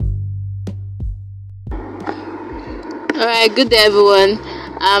Alright, good day everyone.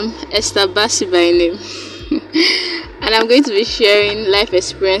 I'm Esther Bassey by name, and I'm going to be sharing life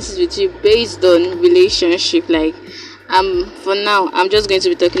experiences with you based on relationship. For now, I'm just going to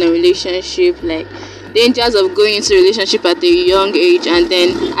be talking on relationship, like dangers of going into relationship at a young age, and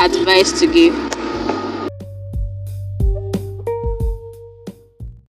then advice to give.